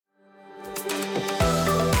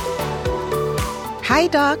Hi,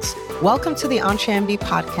 docs. Welcome to the EntreMD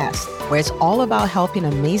podcast, where it's all about helping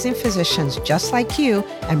amazing physicians just like you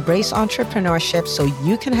embrace entrepreneurship so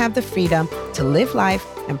you can have the freedom to live life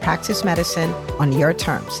and practice medicine on your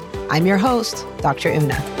terms. I'm your host, Dr.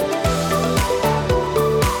 Una.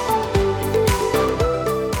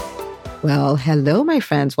 Well, hello, my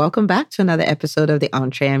friends. Welcome back to another episode of the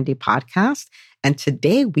EntreMD podcast. And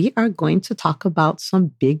today we are going to talk about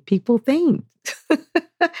some big people things,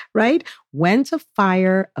 right? When to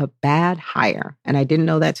fire a bad hire. And I didn't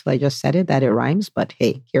know that till I just said it, that it rhymes, but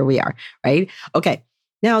hey, here we are, right? Okay.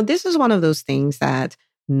 Now, this is one of those things that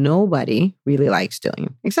nobody really likes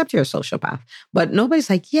doing, except you're a sociopath. But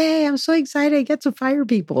nobody's like, yay, I'm so excited I get to fire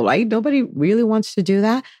people, right? Nobody really wants to do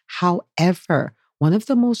that. However, one of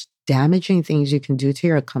the most damaging things you can do to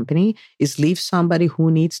your company is leave somebody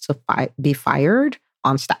who needs to be fired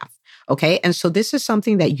on staff. Okay. And so this is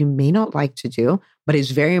something that you may not like to do, but it's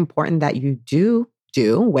very important that you do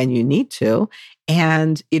when you need to.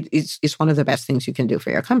 And it's one of the best things you can do for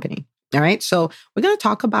your company. All right. So we're going to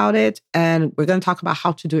talk about it, and we're going to talk about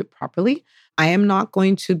how to do it properly. I am not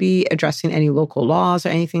going to be addressing any local laws or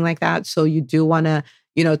anything like that. So you do want to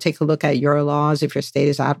take a look at your laws, if your state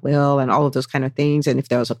is at will and all of those kind of things. And if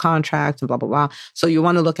there was a contract and blah, blah, blah. So you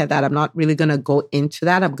want to look at that. I'm not really going to go into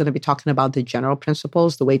that. I'm going to be talking about the general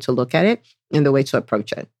principles, the way to look at it and the way to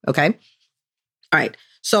approach it. Okay. All right.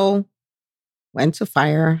 So when to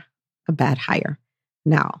fire a bad hire.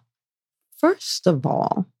 Now, first of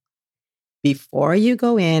all, before you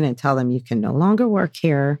go in and tell them you can no longer work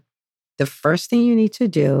here, the first thing you need to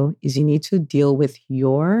do is you need to deal with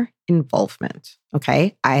your involvement.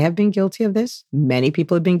 Okay. I have been guilty of this. Many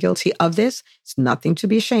people have been guilty of this. It's nothing to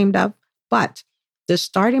be ashamed of, but the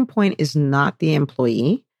starting point is not the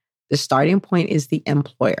employee. The starting point is the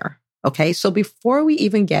employer. Okay. So before we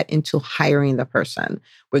even get into hiring the person,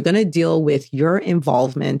 we're going to deal with your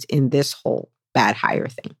involvement in this whole bad hire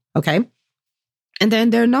thing. Okay. And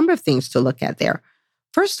then there are a number of things to look at there.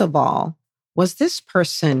 First of all, was this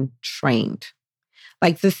person trained?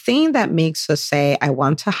 Like the thing that makes us say, I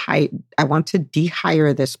want to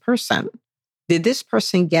de-hire this person. Did this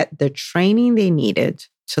person get the training they needed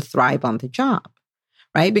to thrive on the job,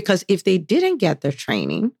 right? Because if they didn't get the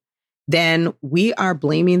training, then we are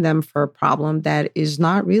blaming them for a problem that is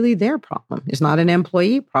not really their problem. It's not an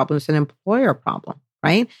employee problem. It's an employer problem,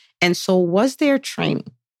 right? And so was there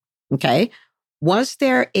training? Okay. Was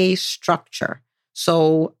there a structure?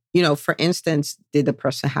 So, for instance, did the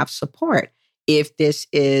person have support? If this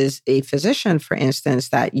is a physician, for instance,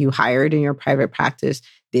 that you hired in your private practice,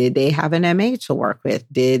 did they have an MA to work with?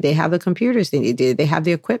 Did they have the computers they needed? Did they have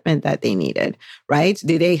the equipment that they needed, right?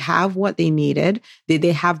 Did they have what they needed? Did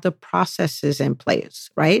they have the processes in place,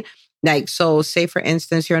 right? Like, so say, for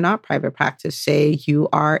instance, you're not private practice. Say you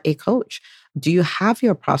are a coach. Do you have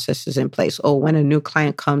your processes in place? Oh, when a new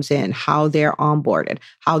client comes in, how they're onboarded,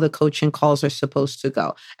 how the coaching calls are supposed to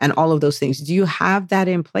go, and all of those things. Do you have that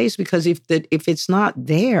in place? Because if it's not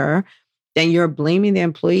there, then you're blaming the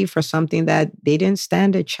employee for something that they didn't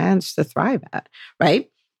stand a chance to thrive at,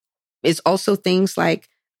 right? It's also things like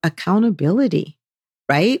accountability,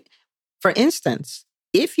 right? For instance,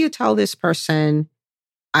 if you tell this person,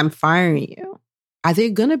 I'm firing you, are they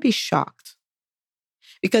going to be shocked?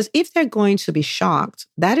 Because if they're going to be shocked,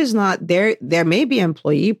 that is not there. There may be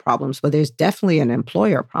employee problems, but there's definitely an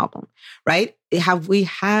employer problem, right? Have we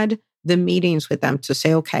had the meetings with them to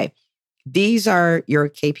say, okay, these are your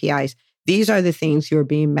KPIs. These are the things you're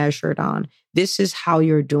being measured on. This is how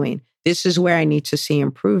you're doing. This is where I need to see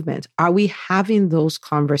improvement. Are we having those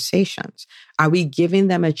conversations? Are we giving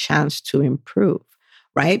them a chance to improve,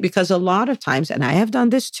 right? Because a lot of times, and I have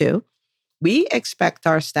done this too, we expect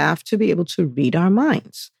our staff to be able to read our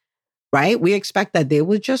minds, right? We expect that they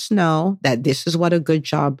would just know that this is what a good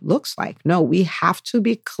job looks like. No, we have to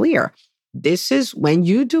be clear. This is when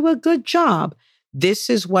you do a good job, this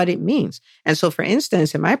is what it means. And so, for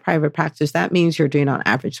instance, in my private practice, that means you're doing on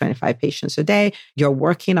average 25 patients a day. You're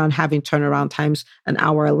working on having turnaround times an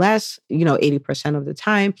hour or less, 80% of the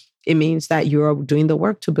time. It means that you're doing the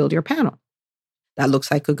work to build your panel. That looks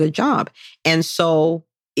like a good job. And so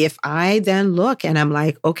if I then look and I'm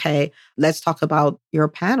like, okay, let's talk about your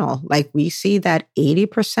panel. Like we see that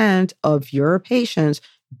 80% of your patients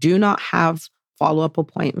do not have follow-up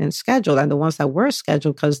appointments scheduled. And the ones that were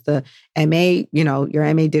scheduled because the MA,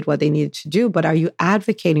 your MA did what they needed to do, but are you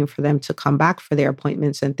advocating for them to come back for their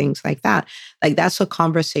appointments and things like that? Like that's a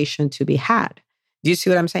conversation to be had. Do you see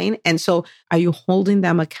what I'm saying? And so are you holding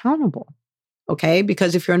them accountable? Okay.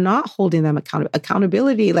 Because if you're not holding them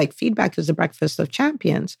accountability, like feedback is the breakfast of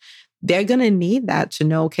champions. they're going to need that to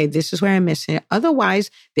know, okay, this is where I'm missing it. Otherwise,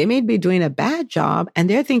 they may be doing a bad job and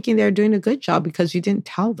they're thinking they're doing a good job because you didn't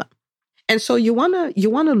tell them. And so you want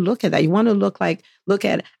to look at that. You want to look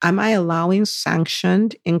at, am I allowing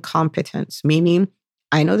sanctioned incompetence? Meaning,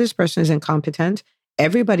 I know this person is incompetent.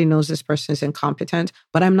 Everybody knows this person is incompetent,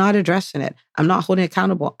 but I'm not addressing it. I'm not holding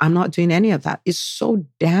accountable. I'm not doing any of that. It's so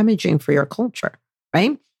damaging for your culture,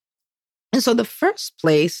 right? And so the first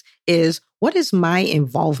place is, what is my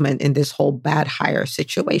involvement in this whole bad hire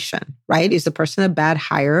situation, right? Is the person a bad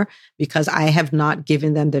hire because I have not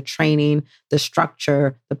given them the training, the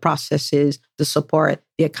structure, the processes, the support,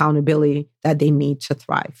 the accountability that they need to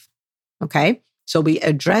thrive? Okay. So we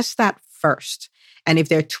address that first. And if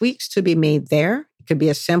there are tweaks to be made there, it could be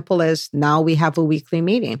as simple as, now we have a weekly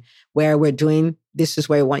meeting where we're doing, this is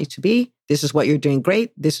where I want you to be. This is what you're doing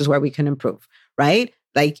great. This is where we can improve, right?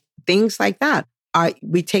 Like things like that.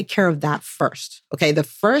 We take care of that first. Okay. The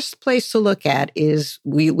first place to look at is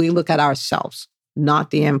we look at ourselves,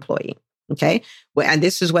 not the employee. Okay. And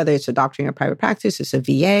this is whether it's a doctor in your private practice, it's a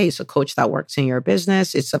VA, it's a coach that works in your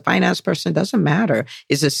business, it's a finance person, it doesn't matter.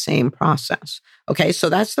 It's the same process. Okay. So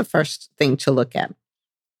that's the first thing to look at.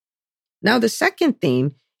 Now, the second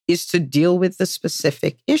thing is to deal with the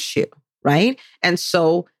specific issue, right? And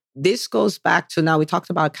so this goes back to, now we talked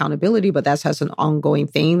about accountability, but that has an ongoing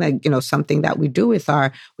thing, like, something that we do with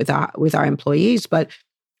our employees. But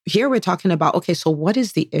here we're talking about, okay, so what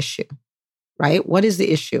is the issue, right? What is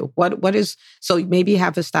the issue? So maybe you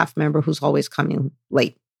have a staff member who's always coming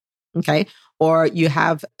late, okay? Or you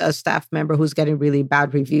have a staff member who's getting really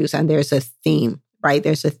bad reviews and there's a theme, right?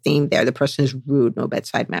 There's a theme there. The person is rude, no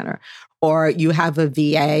bedside manner. Or you have a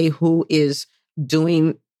VA who is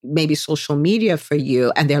doing maybe social media for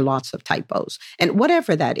you and there are lots of typos. And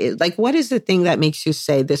whatever that is, like, what is the thing that makes you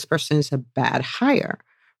say this person is a bad hire?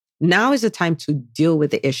 Now is the time to deal with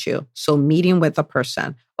the issue. So meeting with the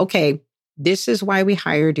person. Okay, this is why we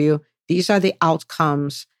hired you. These are the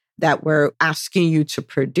outcomes that we're asking you to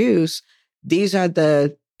produce. These are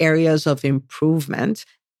the areas of improvement.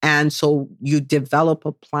 And so you develop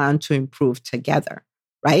a plan to improve together,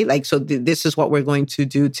 right? Like, so this is what we're going to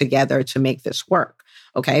do together to make this work.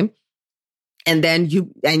 Okay. And then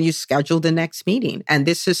you schedule the next meeting. And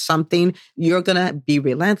this is something you're going to be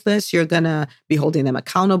relentless. You're going to be holding them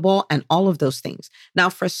accountable and all of those things. Now,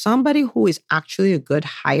 for somebody who is actually a good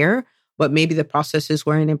hire, but maybe the processes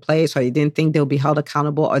weren't in place, or they didn't think they'll be held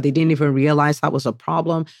accountable, or they didn't even realize that was a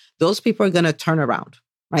problem, those people are going to turn around.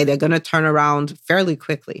 Right? They're going to turn around fairly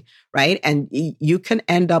quickly, right? And you can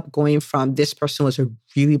end up going from, this person was a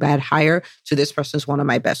really bad hire, to this person is one of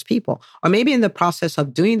my best people. Or maybe in the process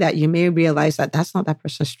of doing that, you may realize that that's not that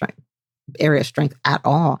person's area of strength at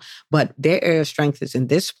all. But their area of strength is in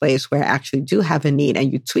this place where I actually do have a need,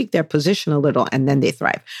 and you tweak their position a little and then they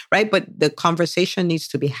thrive, right? But the conversation needs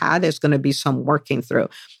to be had. There's going to be some working through.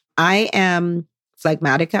 I am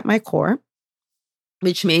phlegmatic at my core,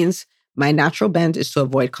 which means my natural bent is to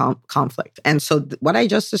avoid conflict. And so what I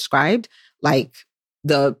just described, like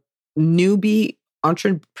the newbie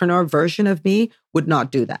entrepreneur version of me would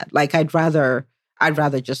not do that. Like I'd rather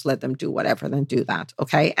just let them do whatever than do that.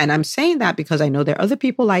 Okay. And I'm saying that because I know there are other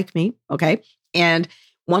people like me. Okay. And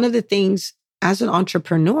one of the things as an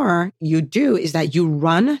entrepreneur you do is that you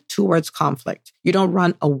run towards conflict. You don't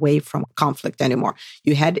run away from conflict anymore.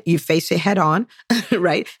 You face it head on,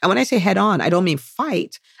 right? And when I say head on, I don't mean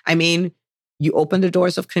fight. I mean, you open the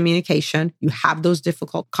doors of communication, you have those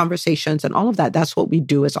difficult conversations and all of that. That's what we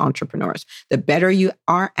do as entrepreneurs. The better you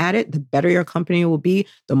are at it, the better your company will be,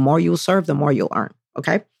 the more you'll serve, the more you'll earn.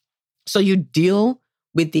 Okay. So you deal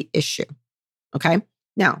with the issue. Okay.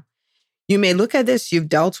 Now, you may look at this, you've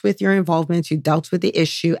dealt with your involvement, you've dealt with the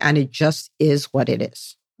issue, and it just is what it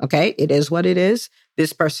is. Okay. It is what it is.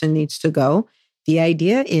 This person needs to go. The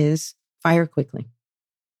idea is fire quickly.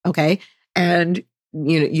 Okay. And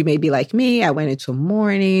you may be like me. I went into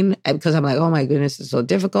mourning because I'm like, oh my goodness, it's so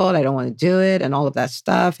difficult. I don't want to do it and all of that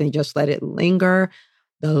stuff. And you just let it linger.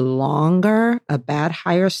 The longer a bad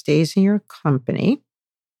hire stays in your company,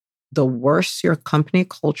 the worse your company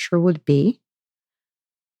culture would be,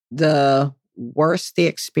 the worse the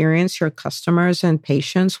experience your customers and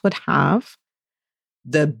patients would have,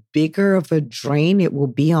 the bigger of a drain it will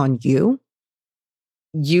be on you.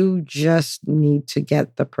 You just need to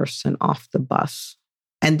get the person off the bus.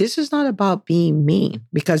 And this is not about being mean,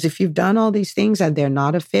 because if you've done all these things and they're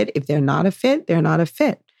not a fit, if they're not a fit, they're not a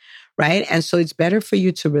fit, right? And so it's better for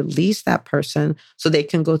you to release that person so they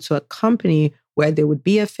can go to a company where they would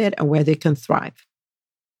be a fit and where they can thrive,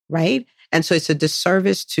 right? And so it's a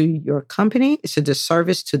disservice to your company. It's a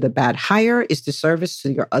disservice to the bad hire. It's disservice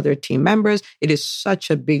to your other team members. It is such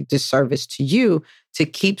a big disservice to you to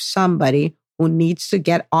keep somebody who needs to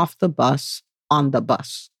get off the bus on the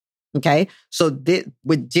bus. Okay. So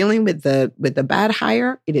with dealing with the bad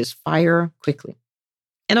hire, it is fire quickly.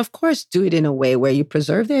 And of course, do it in a way where you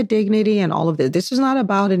preserve their dignity and all of this. This is not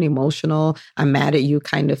about an emotional, I'm mad at you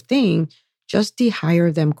kind of thing. Just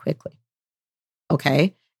dehire them quickly.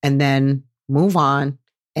 Okay. And then move on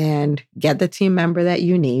and get the team member that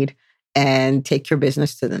you need and take your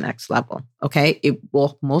business to the next level. Okay. It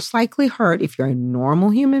will most likely hurt if you're a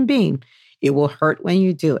normal human being. It will hurt when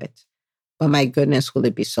you do it. But my goodness, will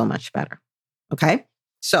it be so much better? Okay.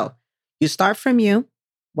 So you start from you.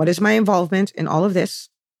 What is my involvement in all of this?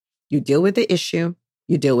 You deal with the issue.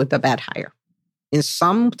 You deal with the bad hire. And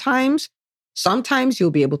sometimes you'll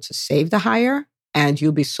be able to save the hire and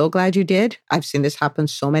you'll be so glad you did. I've seen this happen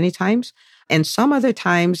so many times. And some other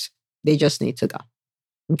times they just need to go.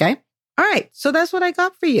 Okay. All right. So that's what I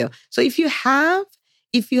got for you. So if you have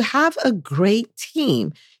a great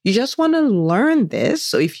team, you just want to learn this.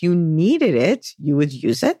 So if you needed it, you would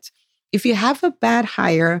use it. If you have a bad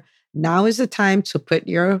hire, now is the time to put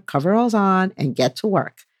your coveralls on and get to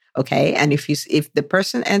work. Okay. And if the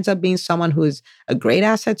person ends up being someone who is a great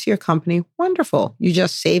asset to your company, wonderful. You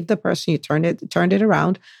just saved the person, you turned it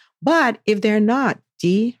around. But if they're not,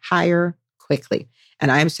 de-hire quickly.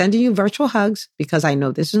 And I am sending you virtual hugs because I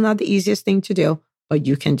know this is not the easiest thing to do, but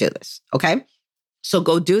you can do this. Okay. So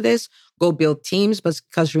go do this, go build teams.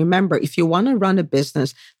 Because remember, if you want to run a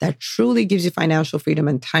business that truly gives you financial freedom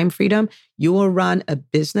and time freedom, you will run a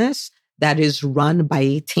business that is run by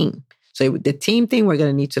a team. So the team thing, we're going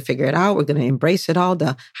to need to figure it out. We're going to embrace it all,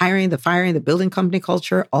 the hiring, the firing, the building company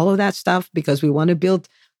culture, all of that stuff, because we want to build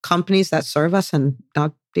companies that serve us and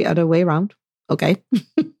not the other way around. Okay.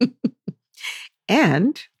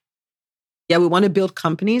 And yeah, we want to build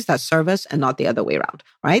companies that serve us and not the other way around,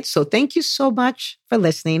 right? So thank you so much for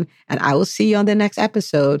listening, and I will see you on the next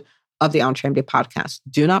episode of the EntreMD podcast.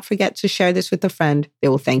 Do not forget to share this with a friend. They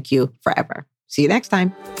will thank you forever. See you next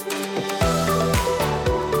time.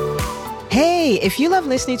 Hey, if you love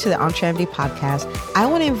listening to the EntreMD podcast, I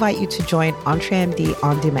want to invite you to join EntreMD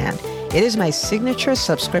On Demand. It is my signature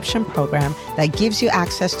subscription program that gives you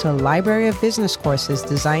access to a library of business courses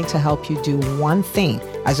designed to help you do one thing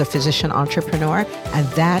as a physician entrepreneur, and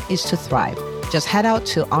that is to thrive. Just head out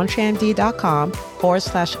to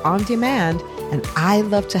entremd.com/on-demand, and I'd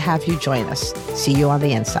love to have you join us. See you on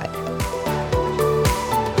the inside.